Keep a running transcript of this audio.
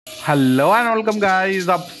Hello and welcome guys,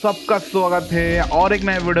 आप सबका स्वागत है और एक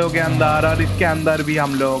नए वीडियो के अंदर। और इसके अंदर भी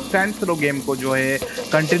हम लोग सेंट्स रो गेम को जो है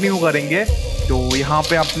कंटिन्यू करेंगे। तो यहाँ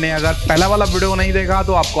पे आपने अगर पहला वाला वीडियो नहीं देखा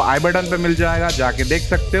तो आपको आई बटन पे मिल जाएगा, जाके देख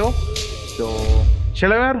सकते हो। तो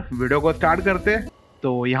चलो यार वीडियो को स्टार्ट करते।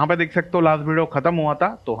 तो यहाँ पे देख सकते हो लास्ट वीडियो खत्म हुआ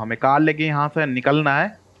था, तो हमें कार लेके यहाँ से निकलना है।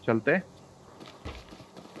 चलते।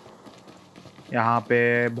 यहाँ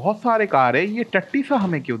पे बहुत सारे कार है, ये टट्टी सा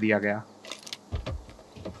हमें क्यों दिया गया?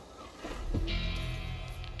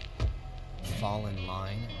 Fall in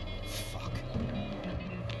line. Fuck.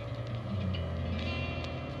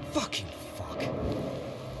 Fucking fuck.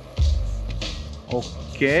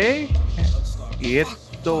 Okay, ये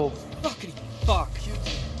तो Fucking fuck.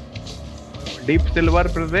 Deep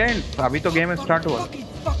silver present. अभी तो गेम स्टार्ट हुआ।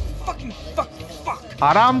 Fucking fuck.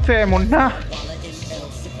 आराम से मुन्ना।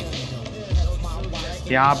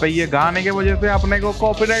 यहाँ पे ये गाने की वजह से अपने को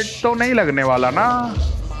कॉपीराइट तो नहीं लगने वाला ना।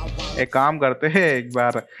 एक काम करते हैं, एक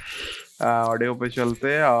बार ऑडियो पे चलते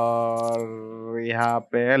हैं और यहाँ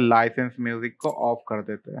पे लाइसेंस म्यूजिक को ऑफ कर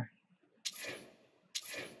देते हैं।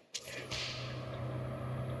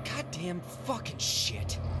 Goddamn fucking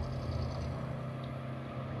shit.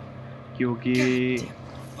 क्योंकि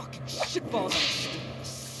Goddamn fucking shitballs on a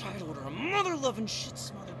side order, a mother-loving shit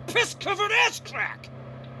smothered piss-covered ass crack.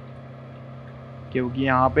 क्योंकि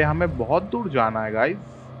यहाँ पे हमें बहुत दूर जाना है गाइस।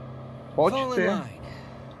 पहुँचते हैं।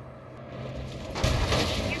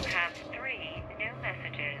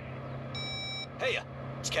 Hey,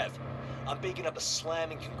 it's Kev. I'm baking up a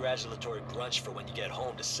slamming congratulatory brunch for when you get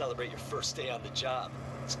home to celebrate your first day on the job.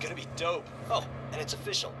 It's gonna be dope. Oh, and it's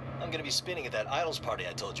official. I'm gonna be spinning at that idols party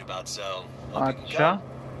I told you about, so hope you can come.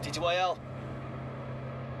 TTYL.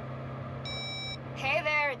 Hey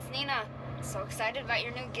there, it's Neenah. So excited about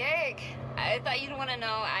your new gig. I thought you'd want to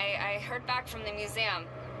know. I heard back from the museum.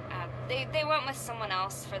 They went with someone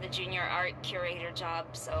else for the junior art curator job,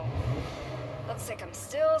 so looks like I'm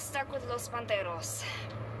still stuck with Los Panteros.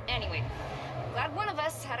 Anyway, glad one of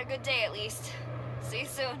us had a good day at least. See you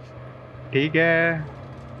soon. ठीक है।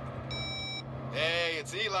 Hey,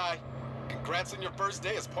 it's Eli. Congrats on your first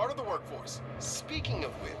day as part of the workforce. Speaking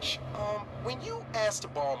of which, when you asked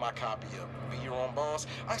to borrow my copy of Be Your Own Boss,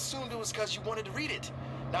 I assumed it was because you wanted to read it,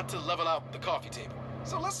 not to level out the coffee table.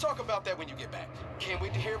 So let's talk about that when you get back. Can't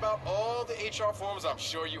wait to hear about all the HR forms I'm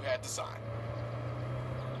sure you had to sign.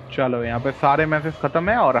 चलो, यहाँ पे सारे message खत्म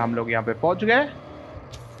है और हम लोग यहाँ पे पहुंच गए।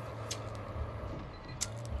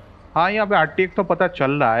 हाँ, यहाँ पे RTX तो पता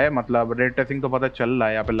चल रहा है, मतलब रेड ट्रेसिंग तो पता चल रहा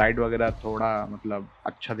है। यहाँ पे लाइट वगैरह थोड़ा मतलब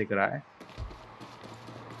अच्छा दिख रहा है।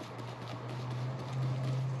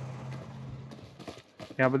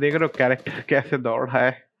 यहाँ पे देख रहे हो कैरेक्टर कैसे दौड़ रहा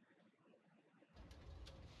है।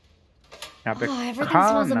 यहाँ पे Oh, everything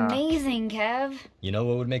smells खाना। amazing, Kev. You know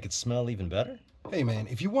what would make it smell even better? Hey man,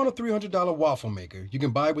 if you want a $300 waffle maker, you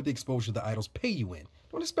can buy it with the exposure the idols pay you in.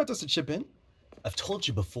 Don't expect us to chip in. I've told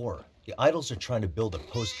you before, the idols are trying to build a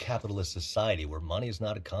post-capitalist society where money is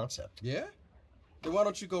not a concept. Yeah? Then why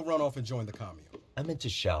don't you go run off and join the commune? I'm into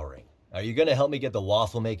showering. Are you gonna help me get the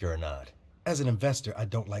waffle maker or not? As an investor, I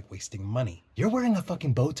don't like wasting money. You're wearing a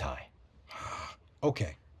fucking bow tie.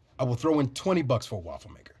 Okay, I will throw in $20 for a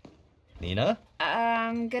waffle maker. Neenah?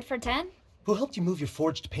 Good for 10? Who helped you move your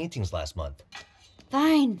forged paintings last month?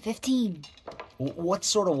 Fine, 15. What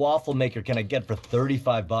sort of waffle maker can I get for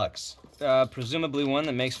 $35? Presumably one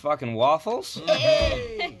that makes fucking waffles?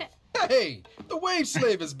 Hey! Hey! The wage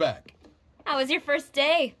slave is back! How was your first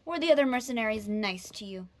day? Were the other mercenaries nice to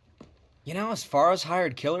you? You know, as far as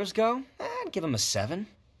hired killers go, I'd give him a 7.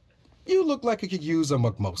 You look like you could use a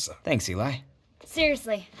mukmosa. Thanks, Eli.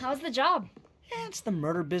 Seriously, how's the job? Yeah, it's the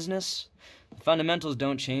murder business. The fundamentals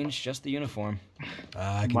don't change, just the uniform.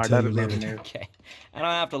 I can tell you love it. Okay. I don't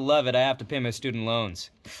have to love it, I have to pay my student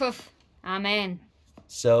loans. Poof, amen.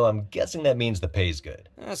 So I'm guessing that means the pay's good.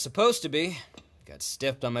 Supposed to be. Got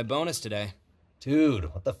stiffed on my bonus today. Dude,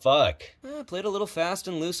 what the fuck? I played a little fast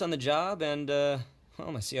and loose on the job, and,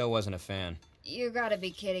 well, my CO wasn't a fan. You gotta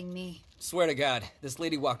be kidding me. Swear to God, this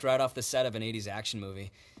lady walked right off the set of an 80s action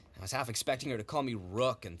movie. I was half expecting her to call me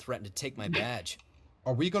Rook and threaten to take my badge.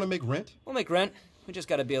 Are we gonna make rent? We'll make rent. We just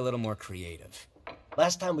gotta be a little more creative.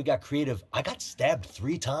 Last time we got creative, I got stabbed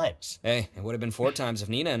 3 times. Hey, it would have been 4 times if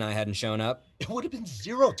Neenah and I hadn't shown up. It would have been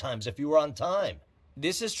 0 times if you were on time.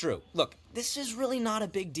 This is true. Look, this is really not a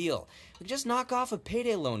big deal. We just knock off a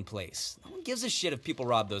payday loan place. No one gives a shit if people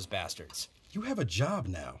rob those bastards. You have a job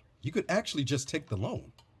now. You could actually just take the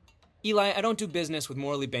loan. Eli, I don't do business with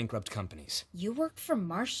morally bankrupt companies. You work for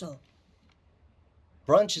Marshall.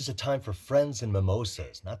 Brunch is a time for friends and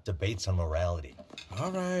mimosas, not debates on morality.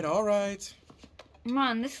 All right, all right.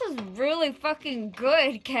 Man, this is really fucking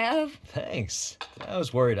good, Kev. Thanks. I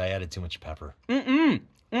was worried I added too much pepper.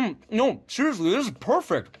 No, seriously, this is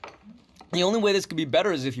perfect. The only way this could be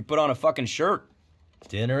better is if you put on a fucking shirt.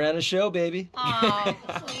 Dinner and a show, baby. Oh,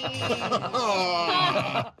 please.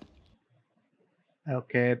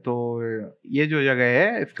 Okay तो ये जो जगह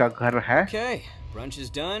है इसका घर है. Okay, brunch is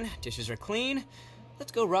done, dishes are clean.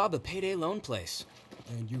 Let's go rob a payday loan place.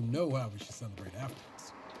 And you know how we should celebrate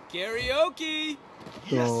afterwards. Karaoke!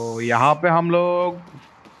 तो यहाँ पे हम लोग.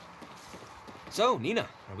 So, Neenah,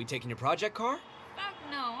 are we taking your project car? Fuck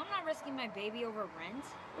no, I'm not risking my baby over rent.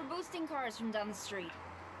 We're boosting cars from down the street.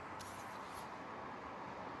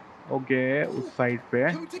 Okay उस side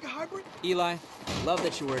पे. Can we take a hybrid? Eli, I love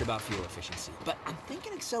that you're worried about fuel efficiency, but I'm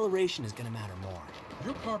thinking acceleration is gonna matter more.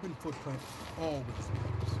 Your carbon footprint always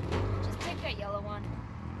matters. Just take that yellow one.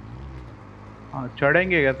 हाँ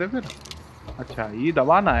चढ़ेंगे कैसे फिर? अच्छा ये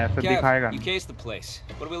दबाना है ऐसे दिखाएगा. you case the place.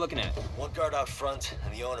 What are we looking at? One guard out front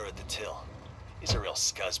and the owner at the till. He's a real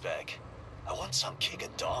scuzzbag. I want some kick a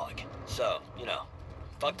dog. So, you know,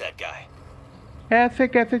 fuck that guy. ऐसे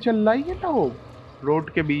कैसे चल रहा है ये लोग road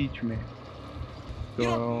के बीच में.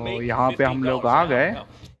 तो यहाँ पे हम लोग आ गए.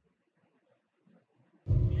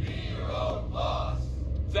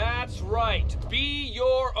 That's right. Be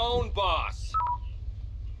your own boss.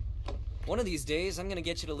 One of these days, I'm gonna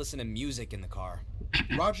get you to listen to music in the car.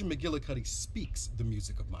 Roger McGillicuddy speaks the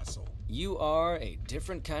music of my soul. You are a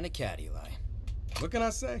different kind of cat, Eli. What can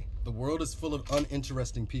I say? The world is full of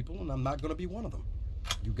uninteresting people, and I'm not going to be one of them.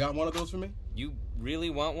 You got one of those for me? You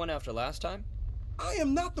really want one after last time? I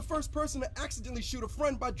am not the first person to accidentally shoot a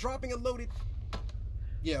friend by dropping a loaded...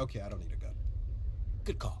 Yeah, okay, I don't need a gun.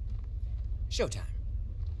 Good call. Showtime.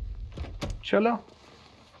 चलो.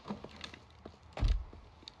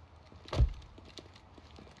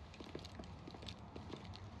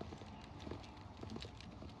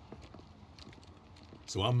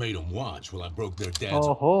 So I made them watch while I broke their dad's...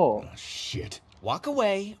 ओहो. Oh, shit. Walk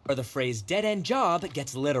away, or the phrase dead-end job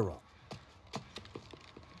gets literal.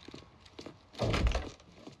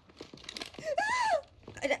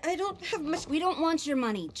 I don't have much. We don't want your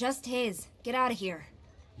money, just his. Get out of here.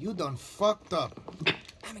 You done fucked up.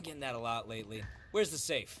 I've been getting that a lot lately. Where's the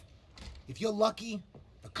safe? If you're lucky,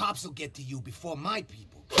 the cops will get to you before my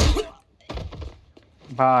people.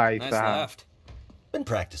 भाई Nice साहब. left. Been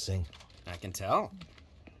practicing. I can tell.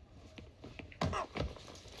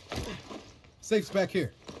 Safe's back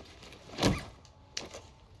here.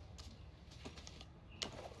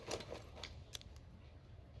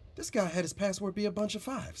 This guy had his password be a bunch of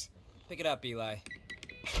fives. Pick it up, Eli.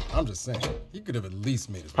 I'm just saying, he could have at least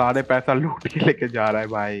made his... सारे पैसा लूट के लेके जा रहा है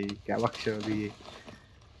भाई. क्या बकचोदी.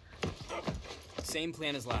 Same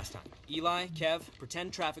plan as last time. Eli, Kev,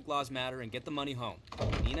 pretend traffic laws matter and get the money home.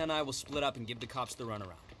 Neenah and I will split up and give the cops the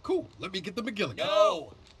runaround. Cool, let me get the McGillicuddy.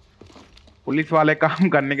 No! Police वाले काम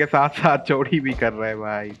करने के साथ साथ चोरी भी कर रहे हैं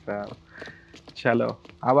भाई साहब. चलो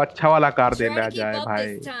अब अच्छा वाला कार दे दिया जाए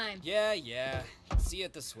भाई. Yeah. See you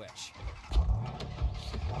at the switch.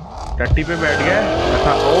 टट्टी पे बैठ गए.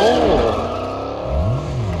 अच्छा ओ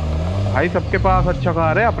भाई सबके पास अच्छा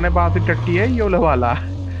कार है. अपने पास ही टट्टी है ये वाला.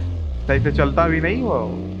 सही से चलता भी नहीं वो.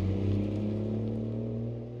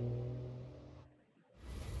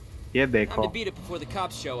 ये Time देखो. to beat it before the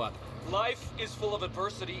cops show up. Life is full of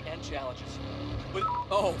adversity and challenges. But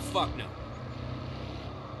Oh, fuck no.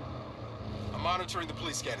 I'm monitoring the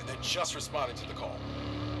police scanner. They just responded to the call.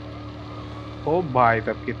 ओ भाई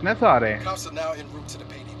सब कितने सारे हैं. Cops are now en route to the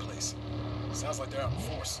payday place. Sounds like they're out in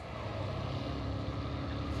force.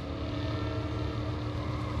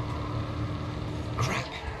 Crap.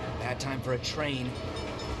 Bad time for a train.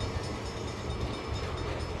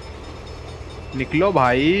 निकलो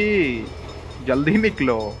भाई. जल्दी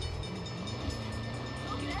निकलो.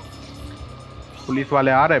 Police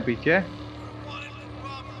वाले आ रहे हैं पीछे.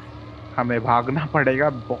 हमें भागना पड़ेगा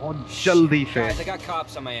बहुत जल्दी से. Guys, I got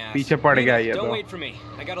cops on my ass. पीछे पड़ गया ये Don't तो. wait for me.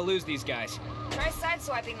 I gotta lose these guys. Try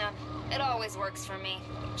sideswiping them. It always works for me.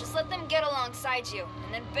 Just let them get alongside you,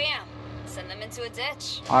 and then bam, send them into a ditch.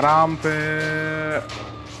 आराम से.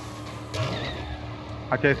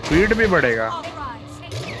 अच्छा speed भी बढ़ेगा.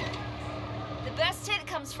 The best hit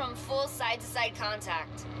comes from full side-to-side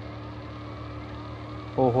contact.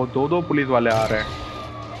 ओहो दो police वाले आ रहे हैं.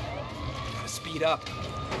 Gotta speed up.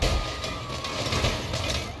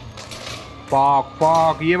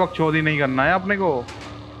 पाक ये वक्त चोरी नहीं करना है अपने को.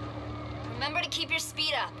 Remember to keep your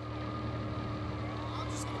speed up.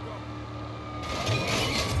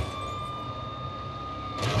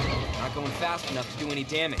 Not going fast enough to do any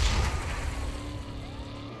damage.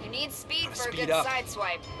 You need speed Gotta for a speed good up.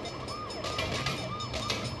 sideswipe.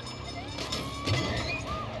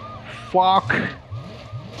 fuck.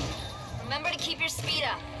 Remember to keep your speed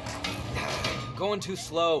up. Going too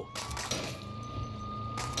slow.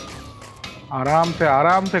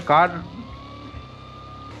 आराम से car.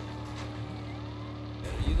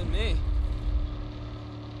 Better you than me.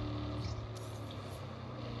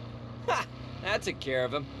 Ha! That took care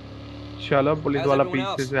of him. चलो police वाला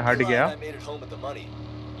पीछे से हट गया. I made it home with the money.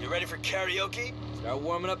 You ready for karaoke? Start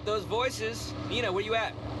warming up those voices. Neenah, where you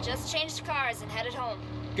at? Just changed cars and headed home.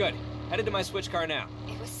 Good. Headed to my switch car now.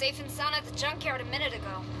 It was safe and sound at the junkyard a minute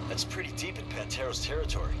ago. That's pretty deep in Pantero's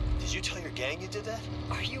territory. Did you tell your gang you did that?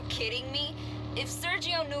 Are you kidding me? If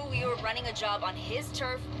Sergio knew we were running a job on his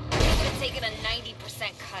turf, he would have taken a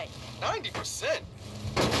 90% cut. 90%?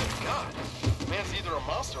 God, man's either a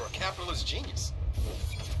monster or a capitalist genius.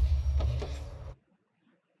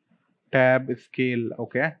 Tab scale,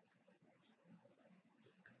 okay.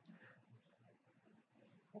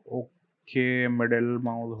 Okay, middle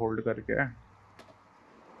mouse hold करके.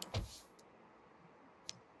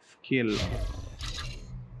 Scale.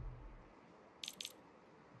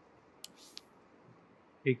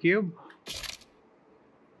 A cube.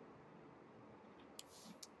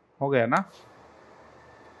 हो गया ना?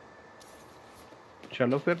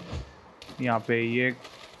 चलो फिर यहाँ पे ये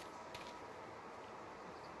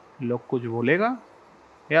लोग कुछ बोलेगा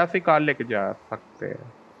या से कार लेके जा सकते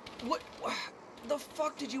हैं. What the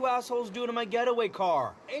fuck did you assholes do to my getaway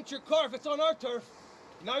car? Ain't your car if it's on our turf.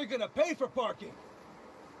 Now you're gonna pay for parking.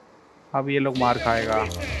 अब ये लोग मार खाएगा.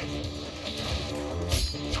 What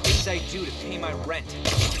did I do to pay my rent?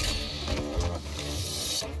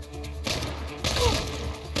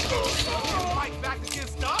 Fight back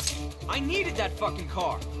against us? I needed that fucking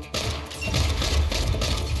car.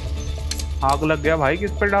 आग लग गया भाई.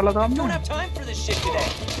 किस पे डाला था Don't हमने? have time for this shit today.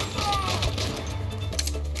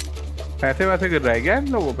 पैसे वैसे गिर रहे क्या इन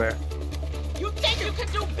लोगों पे? You think you can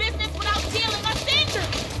do business without dealing us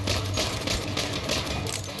dangerous?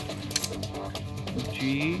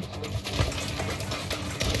 जी.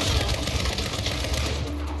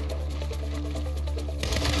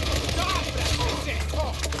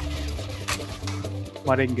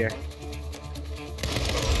 मरेंगे.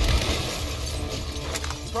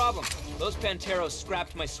 Problem. Those Panteros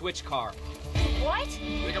scrapped my switch car. What?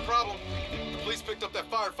 Bigger problem. The police picked up that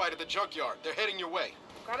firefight at the junkyard. They're heading your way.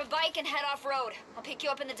 Grab a bike and head off road. I'll pick you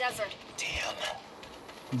up in the desert. Damn.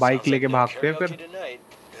 Bike लेके भागते हैं फिर. Tonight.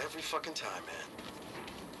 Every fucking time, man.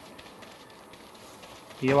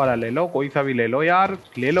 ये वाला ले लो. कोई सा भी ले लो यार.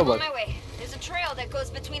 ले लो On बस. my way. There's a trail that goes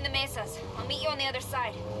between the mesas. I'll meet you on the other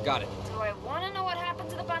side. Got it. Do I want to know what happened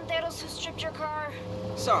to the Panteros who stripped your car?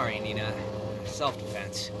 Sorry, Neenah.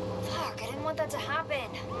 Self-defense. Fuck, I didn't want that to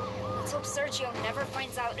happen. Let's hope Sergio never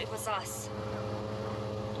finds out it was us.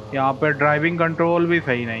 यहाँ पे driving control भी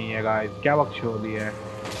सही नहीं है guys. क्या बकचोदी है.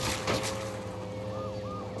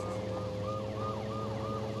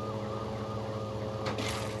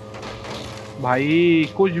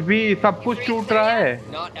 भाई कुछ भी सब कुछ टूट रहा है.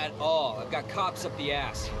 Not at all. I've got cops up the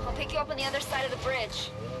ass. I'll pick you up on the other side of the bridge.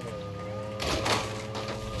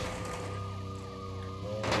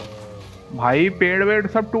 भाई पेड़ वेड़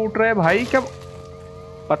सब टूट रहे हैं भाई. क्या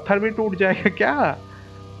पत्थर भी टूट जाएगा क्या?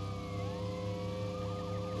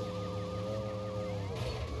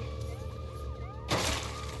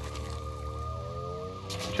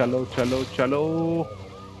 चलो चलो चलो.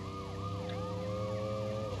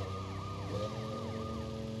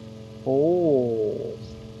 ओ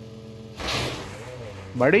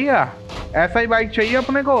बढ़िया. ऐसा ही बाइक चाहिए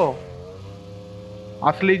अपने को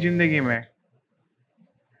असली जिंदगी में.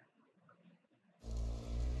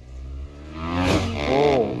 ओ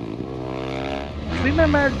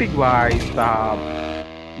सिनेमैटिक भाई साहब.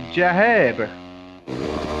 जहर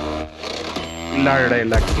लड़ने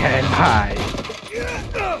लग गए भाई.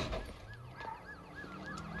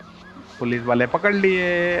 पुलिस वाले पकड़ लिए.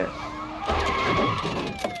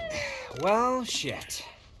 Well, shit.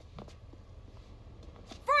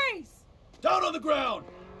 Freeze! Down on the ground!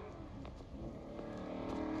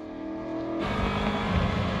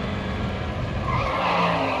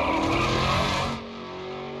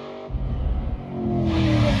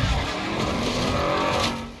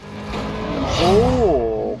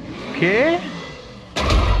 Okay.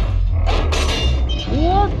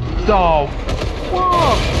 What the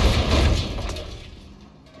fuck?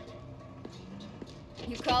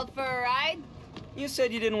 You called for a ride? You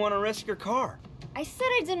said you didn't want to risk your car. I said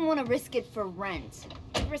I didn't want to risk it for rent.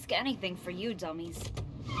 I'd risk anything for you dummies.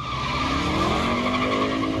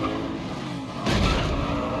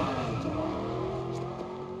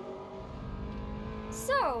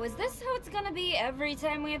 So, is this how it's gonna be every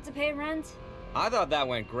time we have to pay rent? I thought that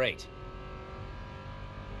went great.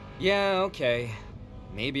 Yeah, okay.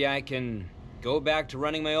 Maybe I can go back to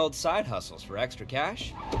running my old side hustles for extra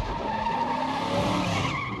cash?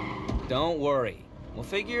 Don't worry. We'll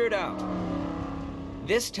figure it out.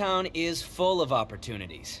 This town is full of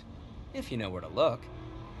opportunities, if you know where to look.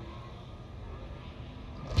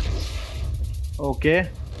 Okay.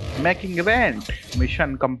 Making rent.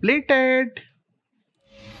 Mission completed.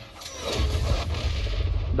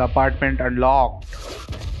 The apartment unlocked.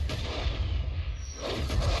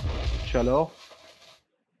 चलो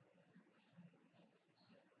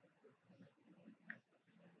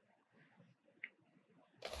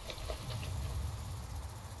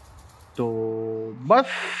तो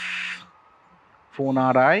बस phone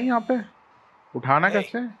आ रहा है यहाँ पे, उठाना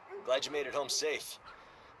कैसे? Glad you made it home safe.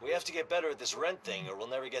 We have to get better at this rent thing or we'll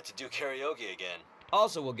never get to do karaoke again.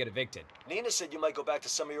 Also, we'll get evicted. Neenah said you might go back to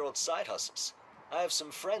some of your old side hustles. I have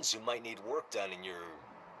some friends who might need work done in your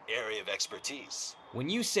area of expertise. When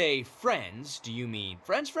you say friends, do you mean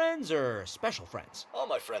friends or special friends? All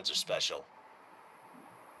my friends are special.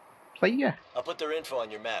 सही है. I'll put their info on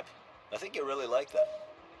your map. I think you'll really like them.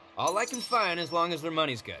 All I can find as long as their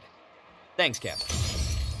money's good. Thanks, Cap.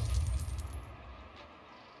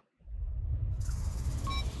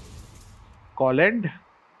 Call and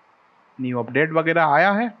new update वगैरह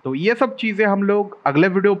आया है, तो ये सब चीज़ें हम लोग अगले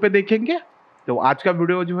वीडियो पे देखेंगे। तो आज का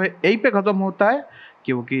वीडियो जो है यहीं पे ख़त्म होता है,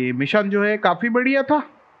 क्योंकि मिशन जो है काफ़ी बढ़िया था।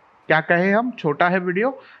 क्या कहें, हम छोटा है वीडियो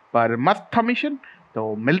पर मस्त था मिशन।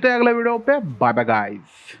 तो मिलते हैं अगले वीडियो पे। Bye bye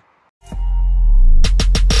guys.